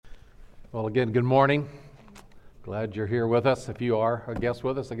Well, again, good morning. Glad you're here with us. If you are a guest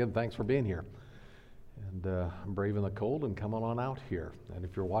with us, again, thanks for being here. And I'm braving the cold and coming on out here. And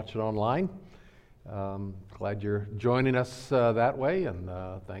if you're watching online, glad you're joining us that way. And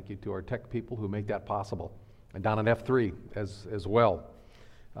thank you to our tech people who make that possible. And down in F3 as well.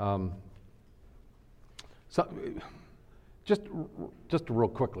 So, just real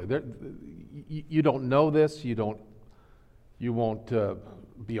quickly, you don't know this, you won't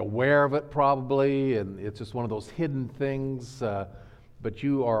be aware of it probably, and it's just one of those hidden things, but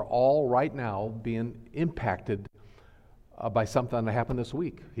you are all right now being impacted by something that happened this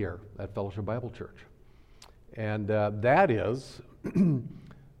week here at Fellowship Bible Church. And that is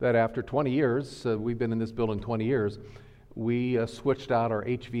that after 20 years, we've been in this building 20 years, we switched out our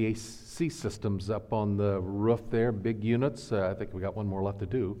HVAC systems up on the roof there, big units. I think we got one more left to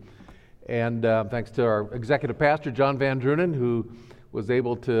do. And thanks to our executive pastor, John Van Drunen, who was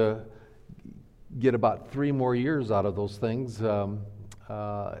able to get about 3 more years out of those things and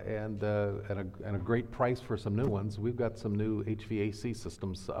a great price for some new ones. We've got some new HVAC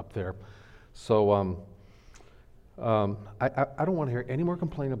systems up there. So I don't want to hear any more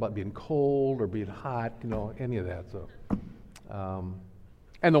complaint about being cold or being hot, any of that. So,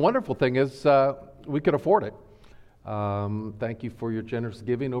 and the wonderful thing is we could afford it. Thank you for your generous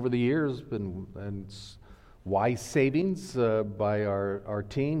giving over the years and wise savings by our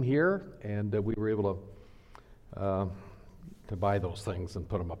team here, and we were able to buy those things and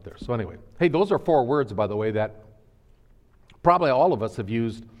put them up there. So anyway, hey, those are 4 words, by the way, that probably all of us have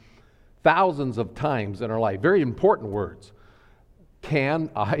used thousands of times in our life. Very important words.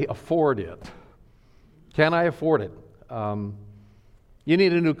 Can I afford it? Can I afford it? You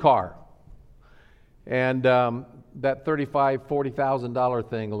need a new car. And that $35,000, $40,000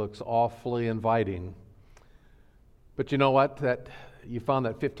 thing looks awfully inviting. But you know what? That you found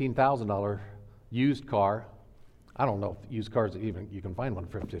that $15,000 used car. I don't know if used cars even you can find one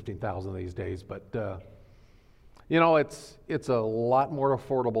for $15,000 these days, but it's a lot more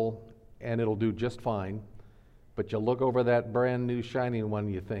affordable and it'll do just fine. But you look over that brand new shiny one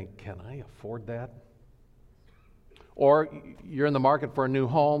and you think, can I afford that? Or you're in the market for a new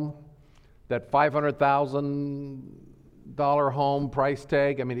home, that $500,000 home price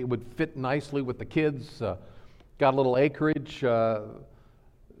tag. I mean, it would fit nicely with the kids. Got a little acreage,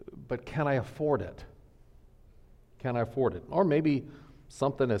 but can I afford it? Can I afford it? Or maybe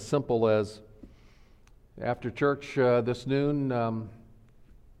something as simple as after church this noon,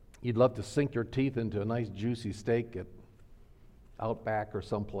 you'd love to sink your teeth into a nice juicy steak at Outback or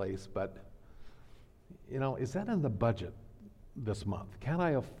someplace, but is that in the budget this month? Can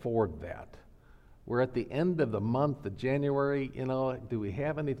I afford that? We're at the end of the month of January, do we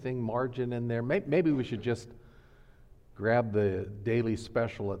have anything margin in there? Maybe we should just grab the daily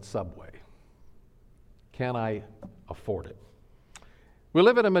special at Subway. Can I afford it? We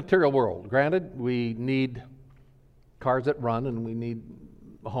live in a material world. Granted, we need cars that run and we need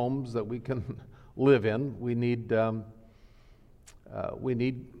homes that we can live in. We need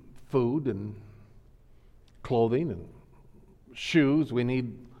food and clothing and shoes. We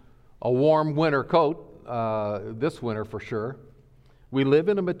need a warm winter coat this winter for sure. We live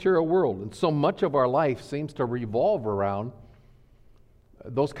in a material world, and so much of our life seems to revolve around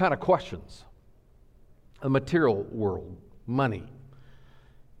those kind of questions. A material world, money.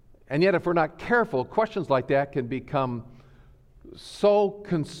 And yet if we're not careful, questions like that can become so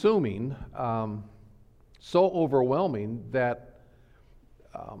consuming, so overwhelming that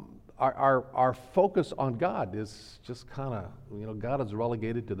our focus on God is just kind of, God is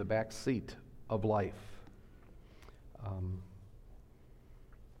relegated to the back seat of life.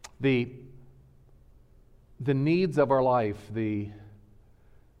 The needs of our life, the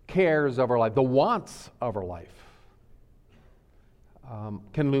cares of our life, the wants of our life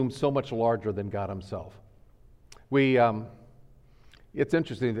can loom so much larger than God Himself. It's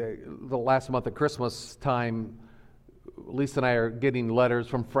interesting, the last month at Christmas time, Lisa and I are getting letters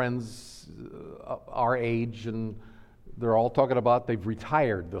from friends our age, and they're all talking about they've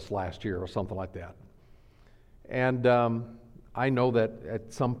retired this last year or something like that. And I know that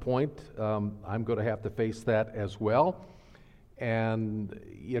at some point I'm going to have to face that as well. And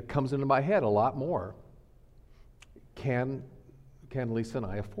it comes into my head a lot more. Can Lisa and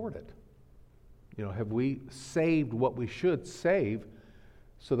I afford it? Have we saved what we should save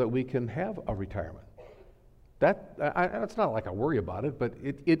so that we can have a retirement? It's not like I worry about it, but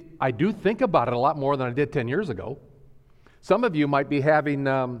I do think about it a lot more than I did 10 years ago. Some of you might be having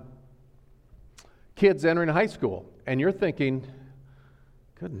kids entering high school, and you're thinking,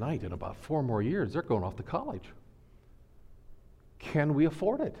 good night, in about 4 more years, they're going off to college. Can we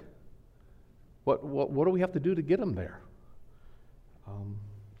afford it? What do we have to do to get them there?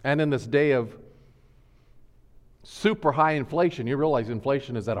 And in this day of super high inflation, you realize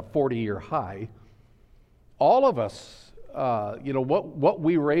inflation is at a 40-year high. All of us, what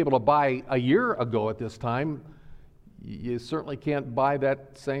we were able to buy a year ago at this time, you certainly can't buy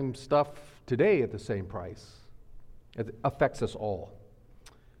that same stuff today at the same price. It affects us all.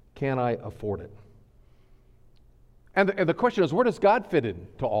 Can I afford it? And the question is, where does God fit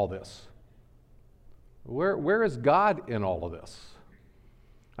into all this? Where is God in all of this?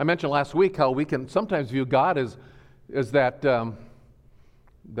 I mentioned last week how we can sometimes view God as that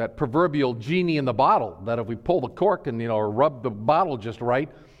proverbial genie in the bottle, that if we pull the cork and or rub the bottle just right,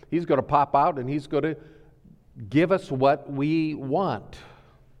 he's going to pop out and he's going to give us what we want.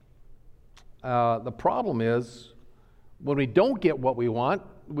 The problem is, when we don't get what we want,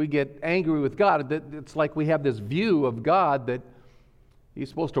 we get angry with God. It's like we have this view of God that he's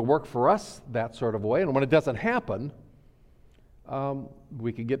supposed to work for us that sort of way. And when it doesn't happen,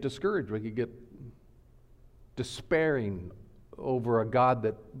 we could get discouraged. We could get despairing over a God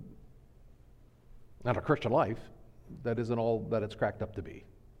that, not a Christian life, that isn't all that it's cracked up to be.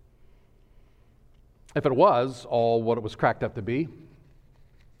 If it was all what it was cracked up to be,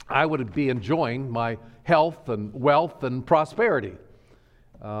 I would be enjoying my health and wealth and prosperity.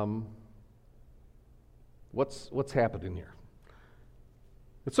 What's happening here?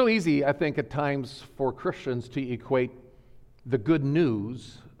 It's so easy, I think, at times for Christians to equate the good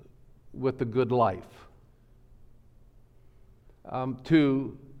news with the good life.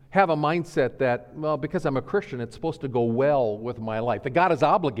 To have a mindset that, well, because I'm a Christian, it's supposed to go well with my life. That God is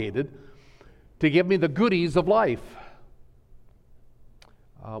obligated to give me the goodies of life.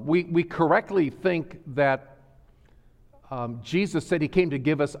 We correctly think that Jesus said he came to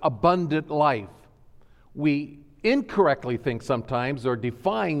give us abundant life. We incorrectly think sometimes, or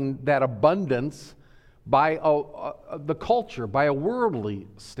define that abundance by the culture, by a worldly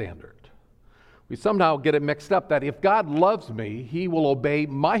standard. We somehow get it mixed up that if God loves me, he will obey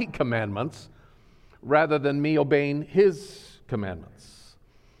my commandments rather than me obeying his commandments.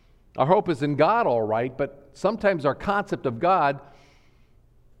 Our hope is in God, all right, but sometimes our concept of God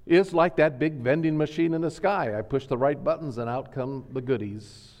is like that big vending machine in the sky. I push the right buttons and out come the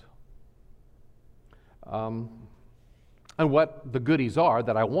goodies. And what the goodies are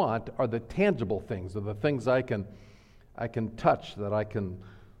that I want are the tangible things, or the things I can touch, that I can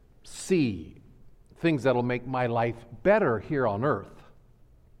see, things that'll make my life better here on earth.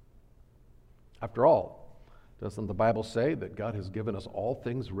 After all, doesn't the Bible say that God has given us all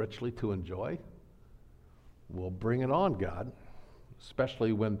things richly to enjoy? Well, bring it on, God,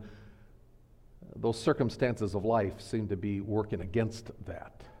 especially when those circumstances of life seem to be working against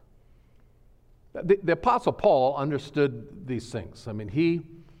that. The Apostle Paul understood these things. I mean, he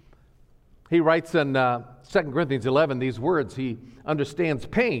writes in 2 Corinthians 11 these words. He understands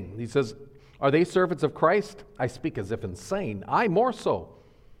pain. He says, "Are they servants of Christ? I speak as if insane. I more so.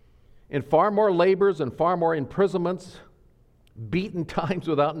 In far more labors and far more imprisonments, beaten times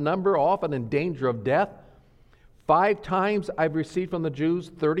without number, often in danger of death. 5 times I've received from the Jews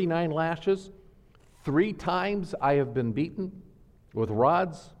 39 lashes. 3 times I have been beaten with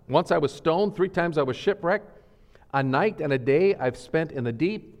rods. Once I was stoned. 3 times I was shipwrecked. A night and a day I've spent in the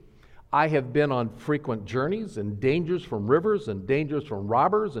deep. I have been on frequent journeys and dangers from rivers and dangers from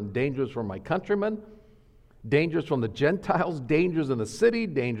robbers and dangers from my countrymen, dangers from the Gentiles, dangers in the city,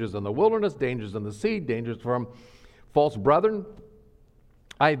 dangers in the wilderness, dangers in the sea, dangers from false brethren.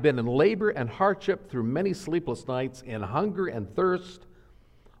 I have been in labor and hardship through many sleepless nights, in hunger and thirst,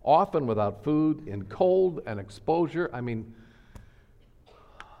 often without food, in cold and exposure." I mean,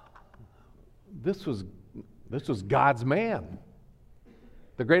 this was God's man,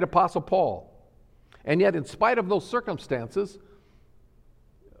 the great Apostle Paul. And yet, in spite of those circumstances,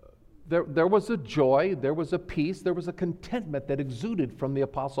 there was a joy, there was a peace, there was a contentment that exuded from the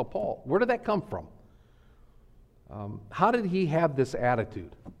Apostle Paul. Where did that come from? How did he have this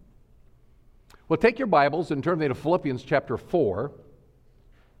attitude? Well, take your Bibles and turn to Philippians chapter 4.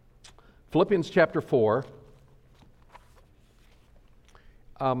 Philippians chapter 4.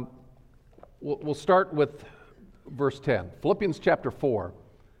 We'll start with verse 10. Philippians chapter 4,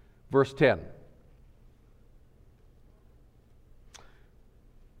 verse 10.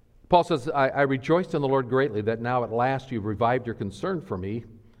 Paul says, I rejoiced in the Lord greatly that now at last you've revived your concern for me.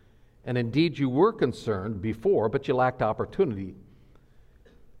 And indeed you were concerned before, but you lacked opportunity.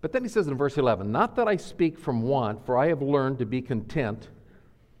 But then he says in verse 11, "Not that I speak from want, for I have learned to be content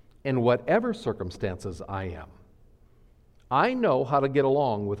in whatever circumstances I am. I know how to get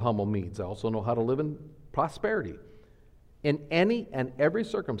along with humble means. I also know how to live in prosperity. In any and every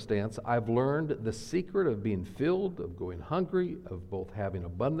circumstance, I've learned the secret of being filled, of going hungry, of both having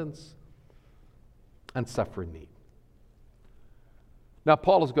abundance and suffering need. Now,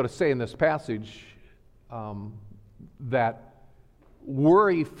 Paul is going to say in this passage that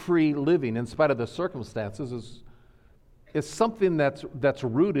worry-free living, in spite of the circumstances, is something that's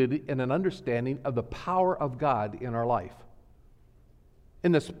rooted in an understanding of the power of God in our life.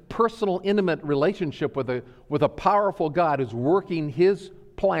 In this personal, intimate relationship with a powerful God who's working His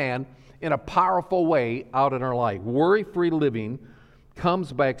plan in a powerful way out in our life. Worry-free living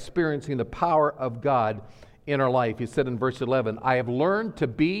comes by experiencing the power of God in our life. He said in verse 11, I have learned to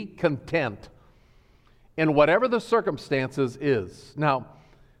be content in whatever the circumstances is. Now,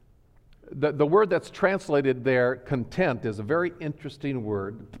 the word that's translated there, content, is a very interesting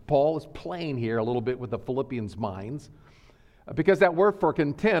word. Paul is playing here a little bit with the Philippians' minds, because that word for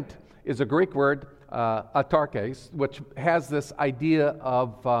content is a Greek word, autarkes, which has this idea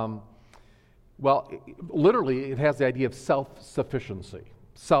of, literally it has the idea of self-sufficiency.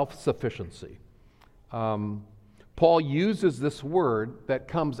 Self-sufficiency. Paul uses this word that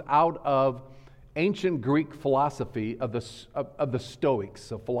comes out of ancient Greek philosophy of the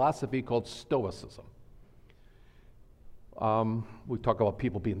Stoics, a philosophy called Stoicism. We talk about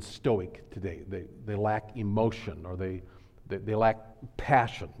people being stoic today. They lack emotion, or they lack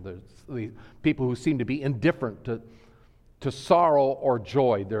passion. There's the people who seem to be indifferent to sorrow or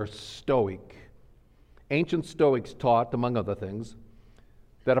joy. They're stoic. Ancient Stoics taught, among other things,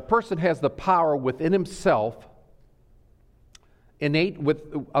 that a person has the power within himself, innate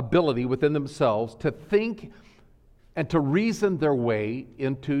ability within themselves, to think and to reason their way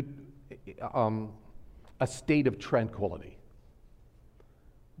into a state of tranquility.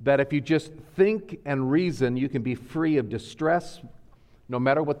 That if you just think and reason, you can be free of distress, no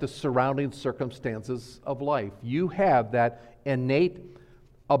matter what the surrounding circumstances of life. You have that innate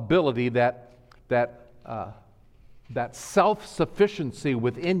ability, that self-sufficiency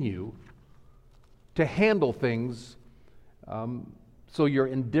within you to handle things so you're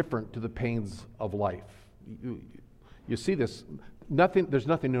indifferent to the pains of life. You see this, there's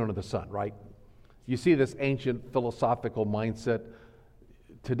nothing new under the sun, right? You see this ancient philosophical mindset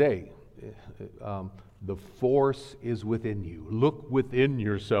today. The force is within you. Look within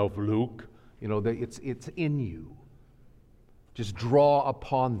yourself, Luke. It's in you. Just draw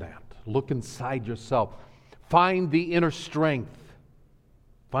upon that. Look inside yourself. Find the inner strength.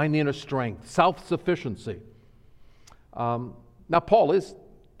 Find the inner strength. Self-sufficiency. Now, Paul is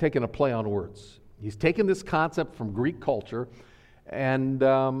taking a play on words. He's taken this concept from Greek culture, and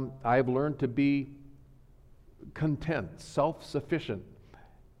I've learned to be content, self-sufficient.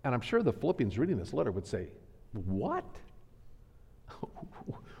 And I'm sure the Philippians reading this letter would say, what?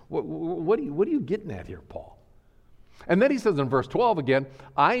 What are you getting at here, Paul? And then he says in verse 12 again,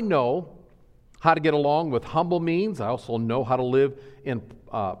 I know how to get along with humble means. I also know how to live in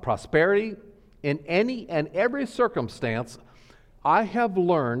prosperity. In any and every circumstance, I have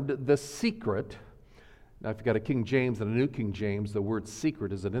learned the secret. Now, if you've got a King James and a New King James, the word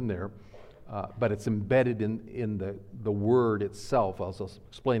secret isn't in there, but it's embedded in the word itself. I'll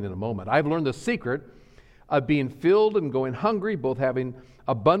explain in a moment. I've learned the secret of being filled and going hungry, both having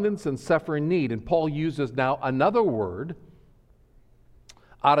abundance and suffering need. And Paul uses now another word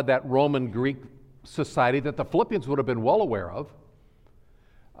out of that Roman Greek society that the Philippians would have been well aware of.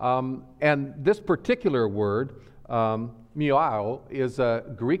 And this particular word, myoao, is a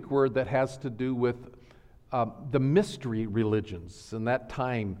Greek word that has to do with the mystery religions. In that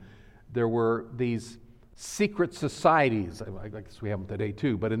time, there were these secret societies. I guess we have them today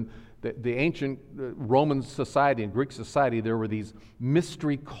too, but in the ancient Roman society and Greek society, there were these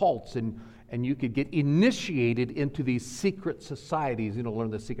mystery cults, and you could get initiated into these secret societies,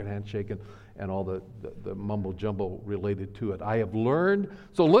 learn the secret handshake and all the mumbo-jumbo related to it. I have learned,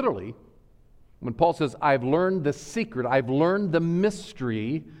 so literally, when Paul says, I've learned the secret, I've learned the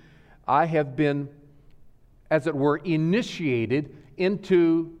mystery, I have been, as it were, initiated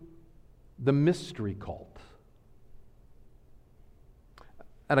into the mystery cult.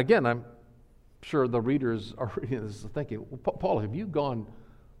 And again, I'm sure the readers are reading this thinking, well, Paul, have you gone,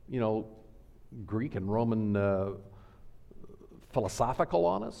 Greek and Roman philosophical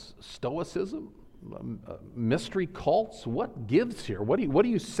on us? Stoicism? Mystery cults? What gives here? What are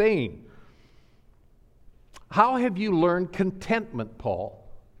you saying? How have you learned contentment, Paul?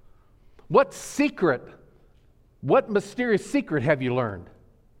 What mysterious secret have you learned?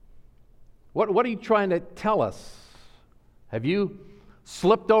 What are you trying to tell us? Have you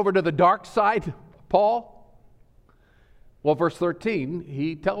slipped over to the dark side, Paul? Well, verse 13,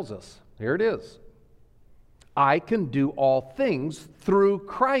 he tells us. Here it is. I can do all things through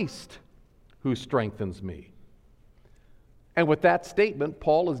Christ who strengthens me. And with that statement,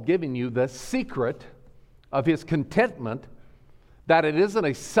 Paul is giving you the secret of his contentment, that it isn't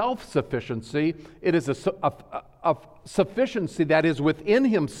a self-sufficiency, it is a sufficiency that is within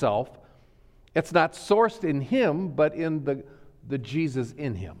himself. It's not sourced in him, but in the Jesus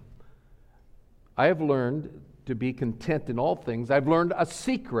in him. I have learned to be content in all things. I've learned a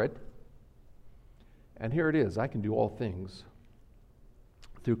secret, and here it is. I can do all things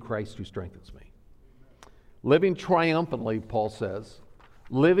through Christ who strengthens me. Living triumphantly, Paul says,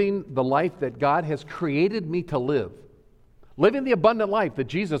 living the life that God has created me to live, living the abundant life that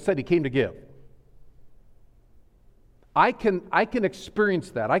Jesus said he came to give. I can experience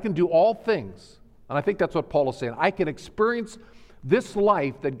that. I can do all things. And I think that's what Paul is saying. I can experience this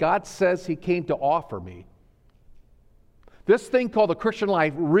life that God says he came to offer me. This thing called the Christian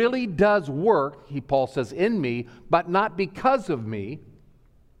life really does work, Paul says, in me, but not because of me,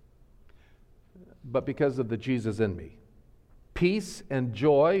 but because of the Jesus in me. Peace and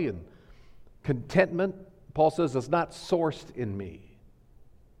joy and contentment, Paul says, is not sourced in me,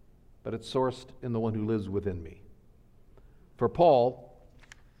 but it's sourced in the one who lives within me. For Paul,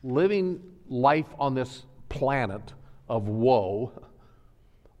 living life on this planet of woe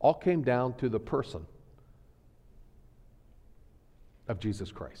all came down to the person of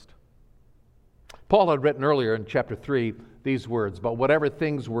Jesus Christ. Paul had written earlier in chapter 3 these words, "But whatever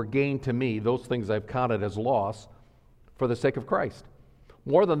things were gained to me, those things I've counted as loss for the sake of Christ.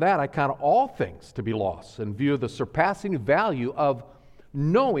 More than that, I count all things to be loss in view of the surpassing value of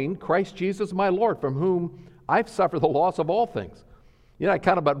knowing Christ Jesus my Lord, from whom I've suffered the loss of all things. I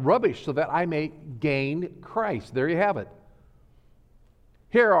count it but rubbish so that I may gain Christ." There you have it.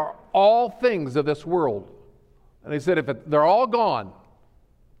 Here are all things of this world. And he said, if they're all gone,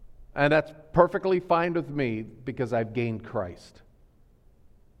 and that's perfectly fine with me because I've gained Christ.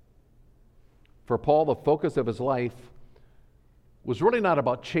 For Paul, the focus of his life was really not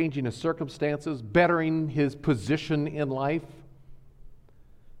about changing his circumstances, bettering his position in life.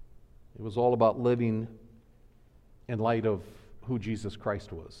 It was all about living in light of who Jesus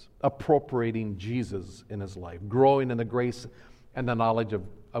Christ was, appropriating Jesus in his life, growing in the grace and the knowledge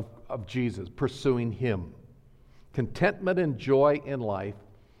of Jesus, pursuing him. Contentment and joy in life,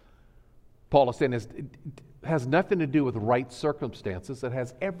 Paul is saying, it has nothing to do with right circumstances. It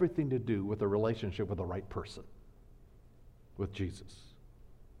has everything to do with a relationship with the right person, with Jesus,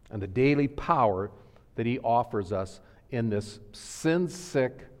 and the daily power that he offers us in this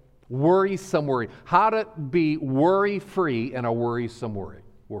sin-sick, worrisome worry. How to be worry-free in a worrisome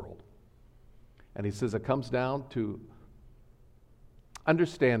world. And he says it comes down to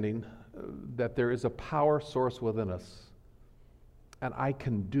understanding that there is a power source within us, and I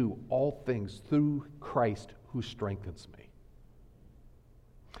can do all things through Christ who strengthens me.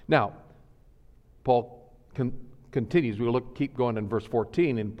 Now, Paul continues. We'll keep going in verse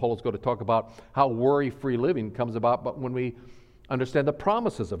 14, and Paul is going to talk about how worry-free living comes about, but when we understand the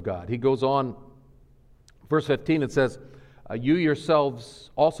promises of God. He goes on, verse 15, it says, "You yourselves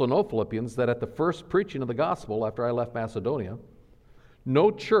also know, Philippians, that at the first preaching of the gospel after I left Macedonia,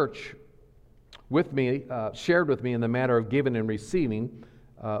 no church with me shared with me in the matter of giving and receiving,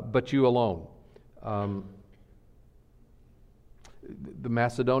 but you alone." The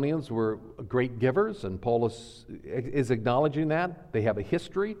Macedonians were great givers, and Paul is acknowledging that. They have a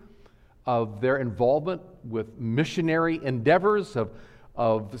history of their involvement with missionary endeavors,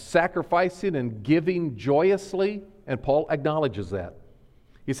 of sacrificing and giving joyously, and Paul acknowledges that.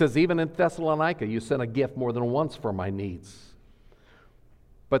 He says, "Even in Thessalonica, you sent a gift more than once for my needs."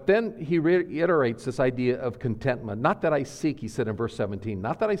 But then he reiterates this idea of contentment. "Not that I seek," he said in verse 17,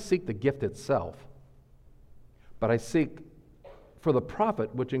 "not that I seek the gift itself, but I seek for the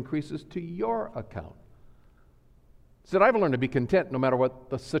profit which increases to your account." He said, "I've learned to be content no matter what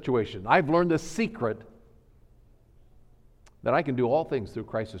the situation. I've learned the secret that I can do all things through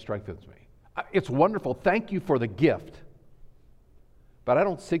Christ who strengthens me." It's wonderful. Thank you for the gift. But I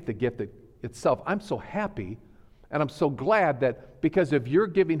don't seek the gift itself. I'm so happy and I'm so glad that because of your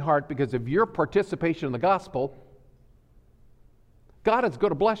giving heart, because of your participation in the gospel, God is going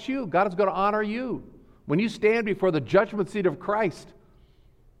to bless you. God is going to honor you. When you stand before the judgment seat of Christ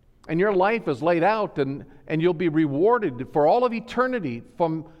and your life is laid out and you'll be rewarded for all of eternity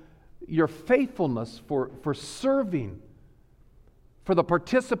from your faithfulness for serving, for the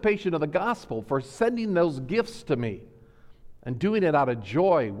participation of the gospel, for sending those gifts to me and doing it out of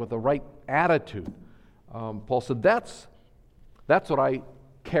joy with the right attitude. Paul said, that's what I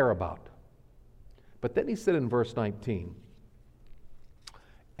care about. But then he said in verse 19,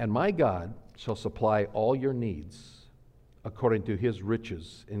 "And my God shall supply all your needs according to his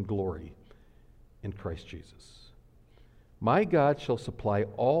riches in glory in Christ Jesus. My God shall supply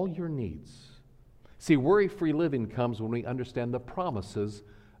all your needs. See, worry-free living comes when we understand the promises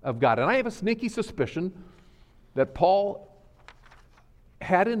of God. And I have a sneaky suspicion that Paul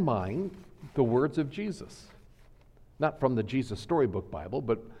had in mind the words of Jesus. Not from the Jesus Storybook Bible,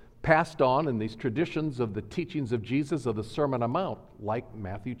 but passed on in these traditions of the teachings of Jesus of the Sermon on the Mount, like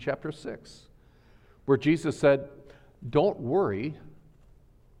Matthew chapter 6, where Jesus said, don't worry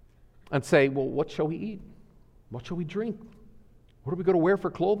and say, well, what shall we eat? What shall we drink? What are we going to wear for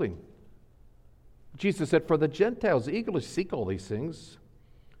clothing? Jesus said, for the Gentiles eagerly seek all these things,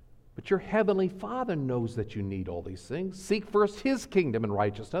 but your heavenly Father knows that you need all these things. Seek first his kingdom and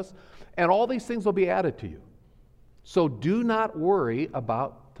righteousness, and all these things will be added to you. So do not worry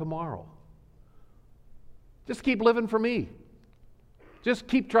about tomorrow. Just keep living for me. Just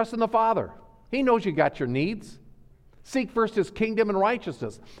keep trusting the Father. He knows you got your needs. Seek first his kingdom and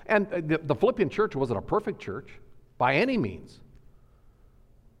righteousness. And the Philippian church wasn't a perfect church by any means.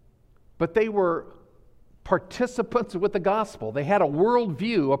 But they were participants with the gospel. They had a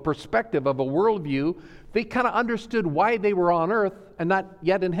worldview, a perspective of a worldview. They kind of understood why they were on earth and not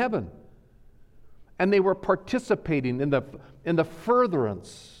yet in heaven. And they were participating in the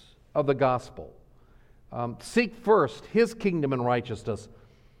furtherance of the gospel. Seek first his kingdom and righteousness,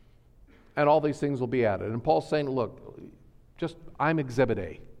 and all these things will be added. And Paul's saying, look, I'm exhibit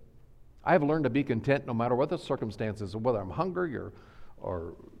A. I have learned to be content no matter what the circumstances, whether I'm hungry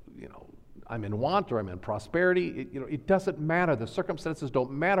or I'm in want or I'm in prosperity. It doesn't matter. The circumstances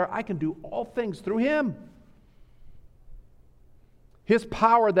don't matter. I can do all things through him. His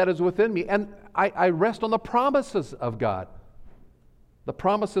power that is within me. And I rest on the promises of God. The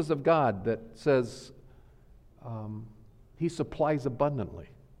promises of God that says he supplies abundantly,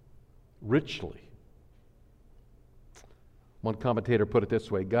 richly. One commentator put it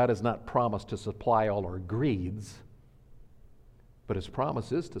this way: God has not promised to supply all our greeds, but his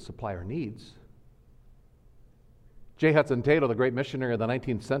promise is to supply our needs. J. Hudson Taylor, the great missionary of the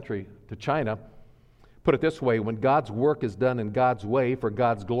 19th century to China, put it this way: when God's work is done in God's way for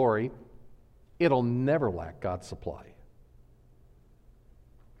God's glory, it'll never lack God's supply.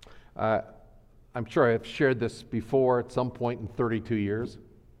 I'm sure I've shared this before at some point in 32 years.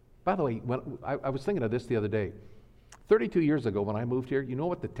 By the way, when I was thinking of this the other day. 32 years ago when I moved here, you know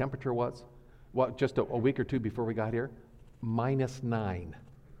what the temperature was? Well, just a week or two before we got here? -9.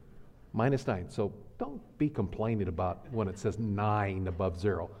 -9. So don't be complaining about when it says 9 above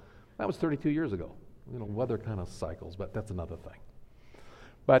zero. That was 32 years ago. Weather kind of cycles, but that's another thing.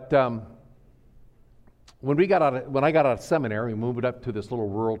 But when I got out of seminary, we moved up to this little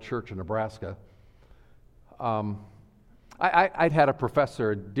rural church in Nebraska. I'd had a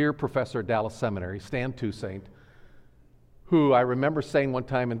professor, dear professor at Dallas Seminary, Stan Toussaint, who I remember saying one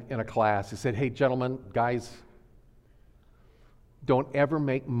time in a class, he said, hey, gentlemen, guys, don't ever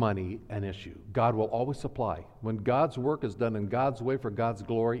make money an issue. God will always supply. When God's work is done in God's way for God's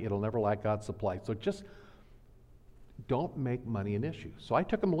glory, it'll never lack God's supply. So just don't make money an issue. So I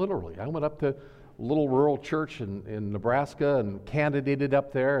took him literally. I went up to a little rural church in Nebraska and candidated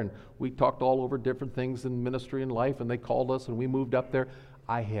up there, and we talked all over different things in ministry and life, and they called us and we moved up there.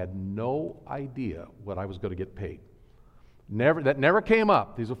 I had no idea what I was going to get paid. That never came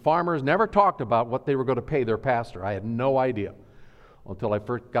up. These farmers never talked about what they were going to pay their pastor. I had no idea until I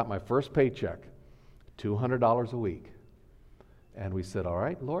first got my first paycheck, $200 a week. And we said, all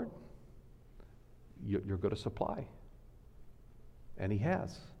right, Lord, you're going to supply. And he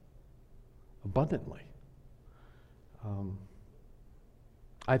has, abundantly.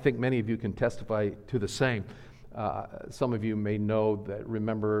 I think many of you can testify to the same. Some of you may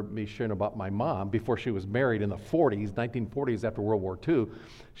remember me sharing about my mom before she was married in the 1940s after World War II.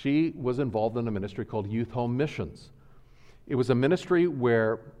 She was involved in a ministry called Youth Home Missions. It was a ministry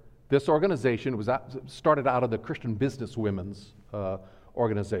where this organization started out of the Christian Business Women's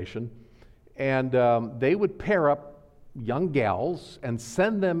organization, and they would pair up young gals and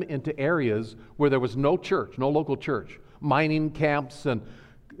send them into areas where there was no church, no local church, mining camps and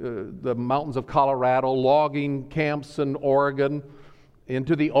the mountains of Colorado, logging camps in Oregon,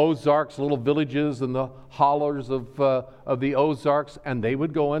 into the Ozarks, little villages and the hollers of the Ozarks, and they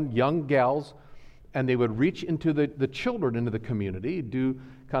would go in, young gals, and they would reach into the children into the community, do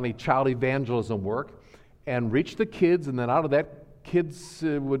kind of child evangelism work, and reach the kids, and then out of that, kids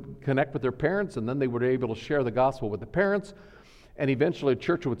would connect with their parents, and then they were able to share the gospel with the parents. And eventually a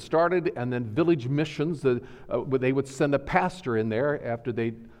church would started, and then village missions, they would send a pastor in there after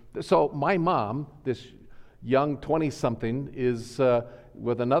they. So my mom, this young 20-something, is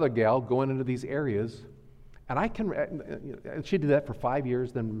with another gal going into these areas. And and she did that for 5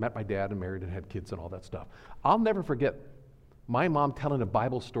 years, then met my dad and married and had kids and all that stuff. I'll never forget my mom telling the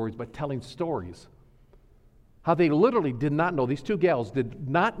Bible stories, but telling stories. How they literally did not know, these two gals did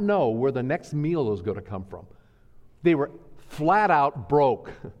not know where the next meal was going to come from. They were flat out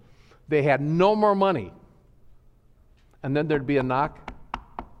broke. They had no more money. And then there'd be a knock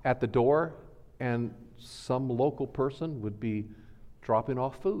at the door, and some local person would be dropping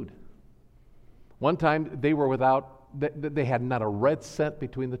off food. One time they were they had not a red cent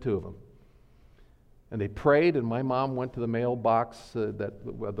between the two of them. And they prayed, and my mom went to the mailbox,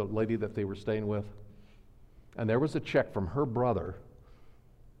 the lady that they were staying with, and there was a check from her brother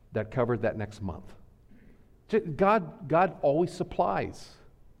that covered that next month. God always supplies.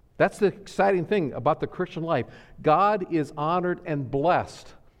 That's the exciting thing about the Christian life. God is honored and blessed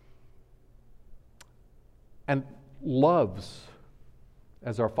and loves,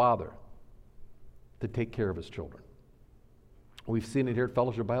 as our Father, to take care of His children. We've seen it here at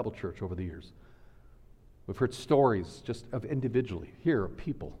Fellowship Bible Church over the years. We've heard stories just of individually, here,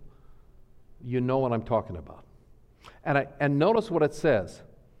 people. You know what I'm talking about. And notice what it says.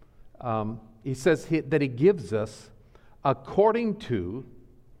 He says that He gives us according to,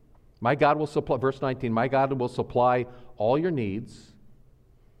 my God will supply, verse 19, my God will supply all your needs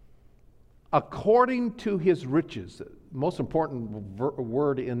according to His riches. The most important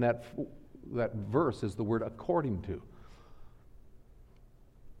word in that verse is the word according to.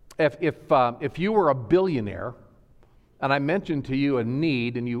 If you were a billionaire and I mentioned to you a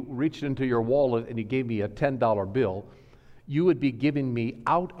need and you reached into your wallet and you gave me a $10 bill, you would be giving me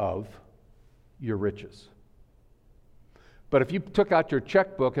out of your riches. But if you took out your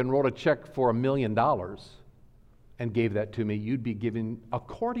checkbook and wrote a check for $1 million and gave that to me, you'd be giving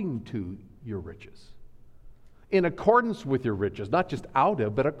according to your riches. In accordance with your riches, not just out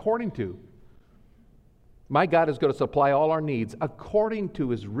of, but according to. My God is going to supply all our needs according to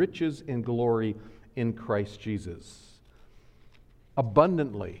His riches in glory in Christ Jesus.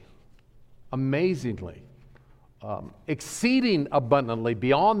 Abundantly, amazingly, exceeding abundantly,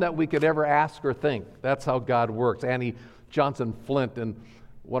 beyond that we could ever ask or think. That's how God works. Annie Johnson Flint, in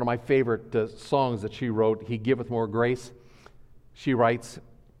one of my favorite songs that she wrote, He Giveth More Grace, she writes,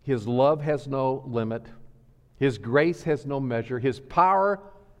 His love has no limit, His grace has no measure, His power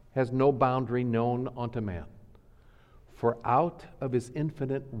has no boundary known unto man. For out of His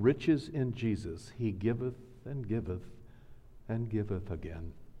infinite riches in Jesus, He giveth and giveth and giveth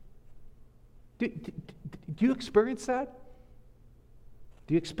again. Do you experience that?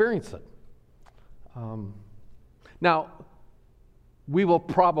 Do you experience it? Now, we will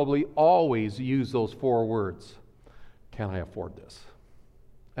probably always use those four words. Can I afford this?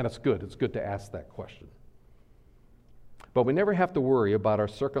 And it's good. It's good to ask that question. But we never have to worry about our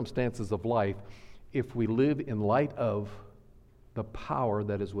circumstances of life if we live in light of the power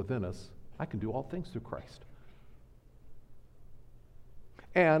that is within us. I can do all things through Christ.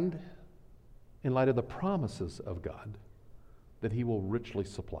 And in light of the promises of God, that He will richly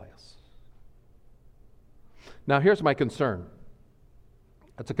supply us. Now, here's my concern.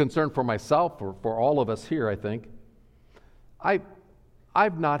 It's a concern for myself or for all of us here, I think.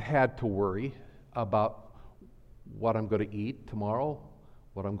 I've not had to worry about what I'm going to eat tomorrow,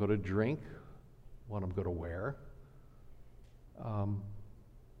 what I'm going to drink, what I'm going to wear.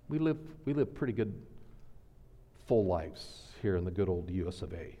 We live pretty good, full lives here in the good old U.S.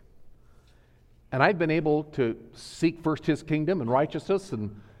 of A. And I've been able to seek first His kingdom and righteousness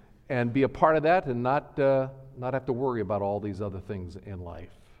and be a part of that and not have to worry about all these other things in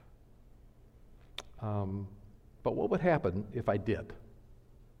life. But what would happen if I did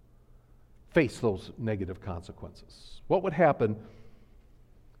face those negative consequences? What would happen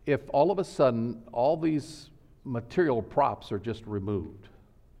if all of a sudden all these material props are just removed?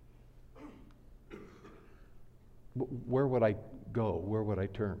 Where would I go? Where would I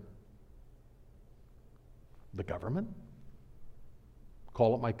turn? The government?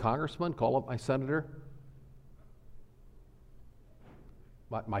 Call up my congressman? Call up my senator?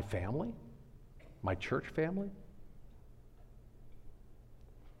 My family? My church family?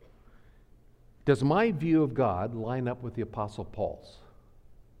 Does my view of God line up with the Apostle Paul's,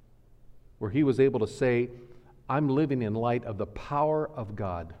 where he was able to say, I'm living in light of the power of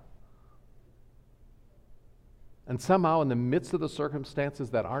God? And somehow, in the midst of the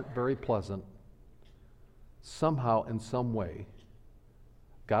circumstances that aren't very pleasant, somehow, in some way,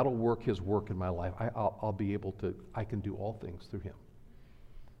 God will work His work in my life. I'll be able to, I can do all things through Him.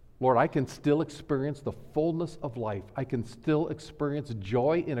 Lord, I can still experience the fullness of life. I can still experience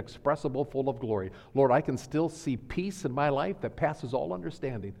joy inexpressible, full of glory. Lord, I can still see peace in my life that passes all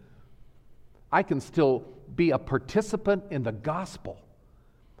understanding. I can still be a participant in the gospel.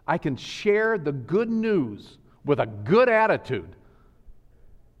 I can share the good news with a good attitude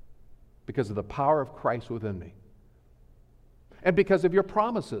because of the power of Christ within me. And because of your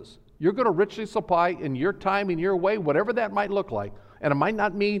promises. You're going to richly supply in your time, in your way, whatever that might look like. And it might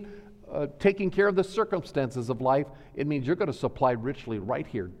not mean taking care of the circumstances of life. It means you're going to supply richly right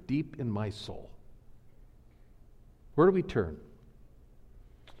here, deep in my soul. Where do we turn?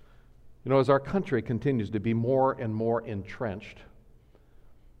 You know, as our country continues to be more and more entrenched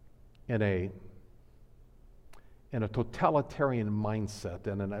in a totalitarian mindset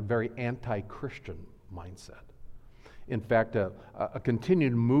and in a very anti-Christian mindset. In fact, a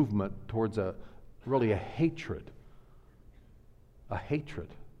continued movement towards really a hatred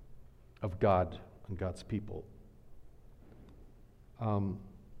of God and God's people.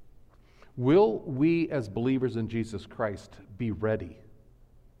 Will we as believers in Jesus Christ be ready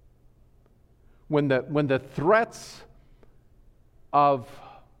when the threats of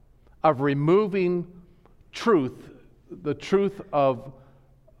removing truth, the truth of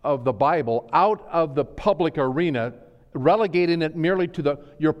the Bible, out of the public arena, relegating it merely to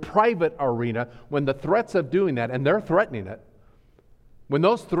your private arena, when the threats of doing that, and they're threatening it, when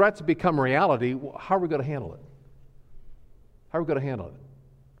those threats become reality, how are we going to handle it? How are we going to handle it?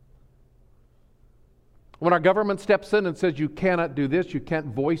 When our government steps in and says you cannot do this, you can't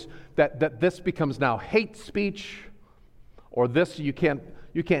voice, that this becomes now hate speech, or this you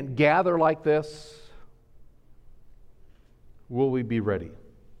can't gather like this, will we be ready?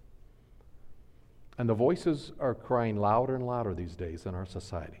 And the voices are crying louder and louder these days in our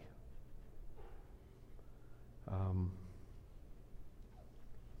society.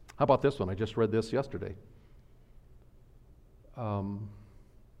 How about this one? I just read this yesterday.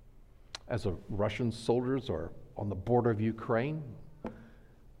 As Russian soldiers are on the border of Ukraine,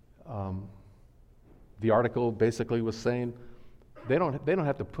 the article basically was saying they don't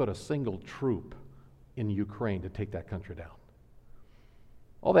have to put a single troop in Ukraine to take that country down.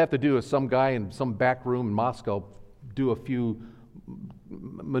 All they have to do is some guy in some back room in Moscow do a few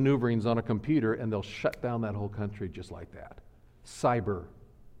maneuverings on a computer, and they'll shut down that whole country just like that. Cyber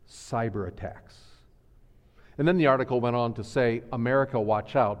attacks. And then the article went on to say, America,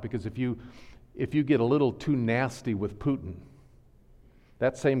 watch out, because if you get a little too nasty with Putin,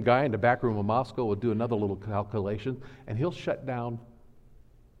 that same guy in the back room of Moscow will do another little calculation, and he'll shut down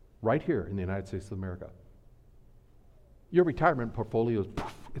right here in the United States of America. Your retirement portfolio is,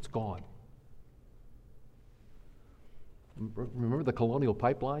 poof, it's gone. Remember the Colonial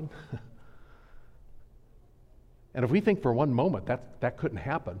Pipeline? And if we think for one moment that couldn't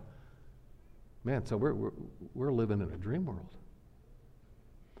happen, man, so we're living in a dream world.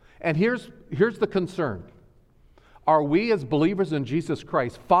 And here's the concern. Are we as believers in Jesus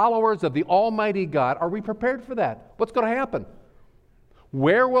Christ, followers of the Almighty God, are we prepared for that? What's going to happen?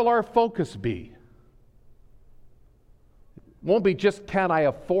 Where will our focus be? It won't be just, can I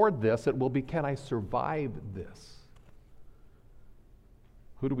afford this? It will be, can I survive this?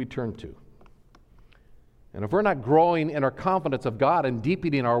 Who do we turn to? And if we're not growing in our confidence of God and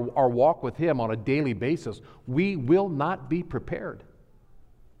deepening our walk with Him on a daily basis, we will not be prepared.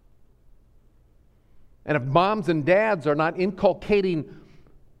 And if moms and dads are not inculcating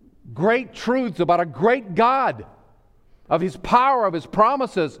great truths about a great God, of His power, of His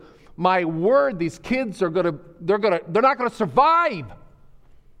promises, my word, these kids they're not going to survive.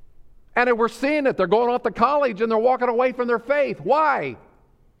 And we're seeing it. They're going off to college and they're walking away from their faith. Why?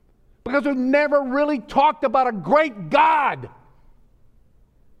 Because we've never really talked about a great God.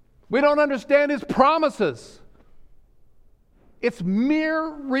 We don't understand His promises. It's mere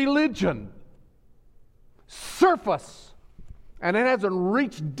religion. Surface. And it hasn't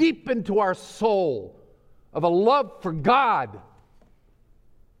reached deep into our soul of a love for God.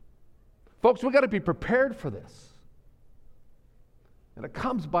 Folks, we've got to be prepared for this. And it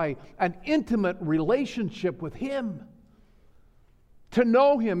comes by an intimate relationship with Him. To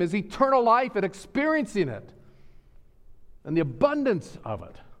know Him is eternal life and experiencing it and the abundance of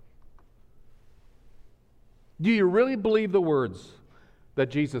it. Do you really believe the words that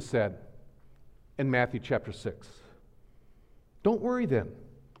Jesus said in Matthew chapter 6? Don't worry then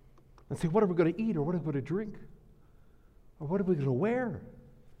and say, what are we going to eat, or what are we going to drink, or what are we going to wear?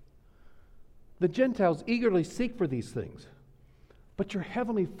 The Gentiles eagerly seek for these things, but your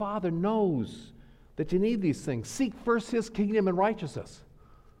heavenly Father knows that you need these things. Seek first His kingdom and righteousness.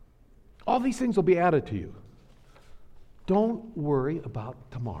 All these things will be added to you. Don't worry about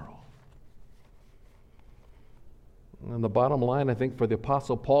tomorrow. And the bottom line, I think, for the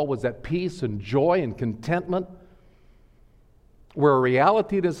Apostle Paul was that peace and joy and contentment were a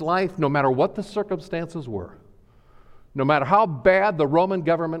reality in his life no matter what the circumstances were, no matter how bad the Roman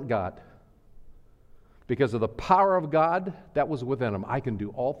government got. Because of the power of God that was within him, I can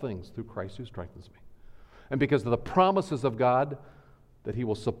do all things through Christ who strengthens me. And because of the promises of God that he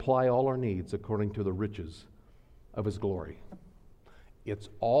will supply all our needs according to the riches of his glory. It's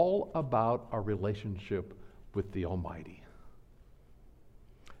all about our relationship with the Almighty.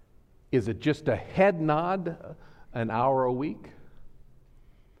 Is it just a head nod an hour a week?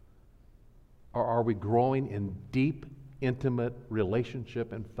 Or are we growing in deep, intimate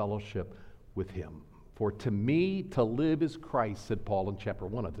relationship and fellowship with him? For to me, to live is Christ, said Paul in chapter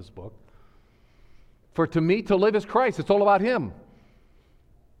 1 of this book. For to me, to live is Christ. It's all about him.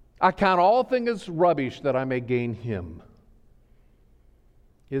 I count all things as rubbish that I may gain him.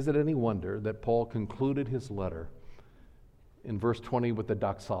 Is it any wonder that Paul concluded his letter in verse 20 with the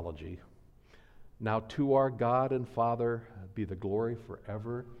doxology? Now to our God and Father be the glory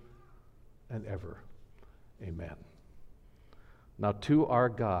forever and ever. Amen. Now to our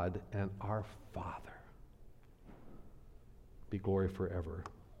God and our Father be glory forever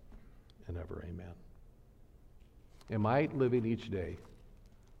and ever. Amen. Am I living each day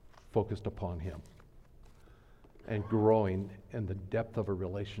focused upon him and growing in the depth of a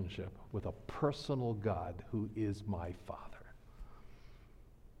relationship with a personal God who is my Father?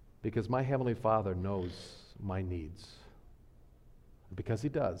 Because my Heavenly Father knows my needs. Because he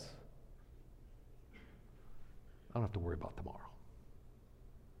does, I don't have to worry about tomorrow.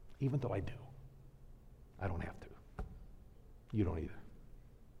 Even though I do. I don't have to. You don't either.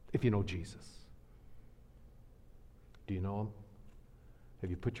 If you know Jesus. Do you know him? Have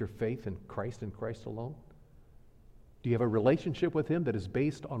you put your faith in Christ and Christ alone? Do you have a relationship with him that is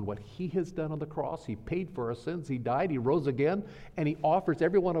based on what he has done on the cross? He paid for our sins. He died. He rose again. And he offers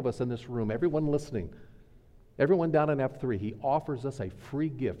every one of us in this room, everyone listening, everyone down in F3, he offers us a free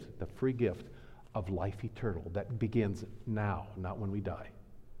gift, the free gift of life eternal that begins now, not when we die.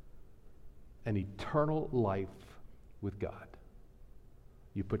 An eternal life with God.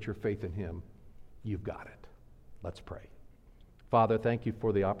 You put your faith in him, you've got it. Let's pray. Father, thank you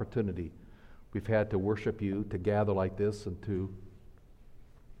for the opportunity we've had to worship you, to gather like this, and to,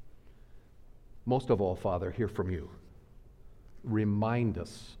 most of all, Father, hear from you. Remind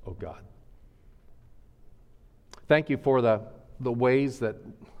us, oh God. Thank you for the ways that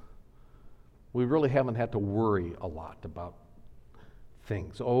we really haven't had to worry a lot about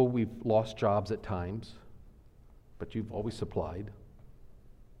things. Oh, we've lost jobs at times, but you've always supplied.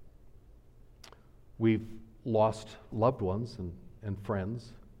 We've lost loved ones and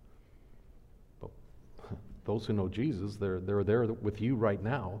friends. But those who know Jesus, they're there with you right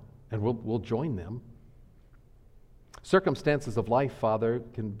now, and we'll join them. Circumstances of life, Father,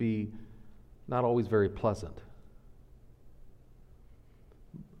 can be not always very pleasant.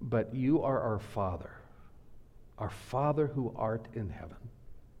 But you are our Father who art in heaven.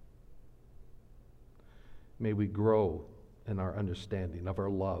 May we grow in our understanding of our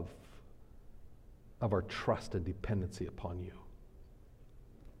love, of our trust and dependency upon you.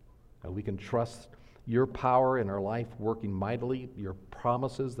 And we can trust your power in our life working mightily, your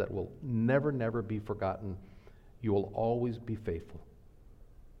promises that will never, never be forgotten. You will always be faithful.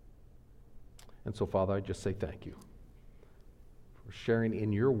 And so, Father, I just say thank you for sharing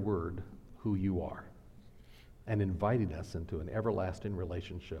in your word who you are and inviting us into an everlasting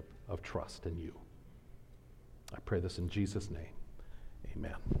relationship of trust in you. I pray this in Jesus' name.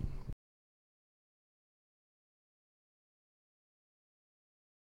 Amen.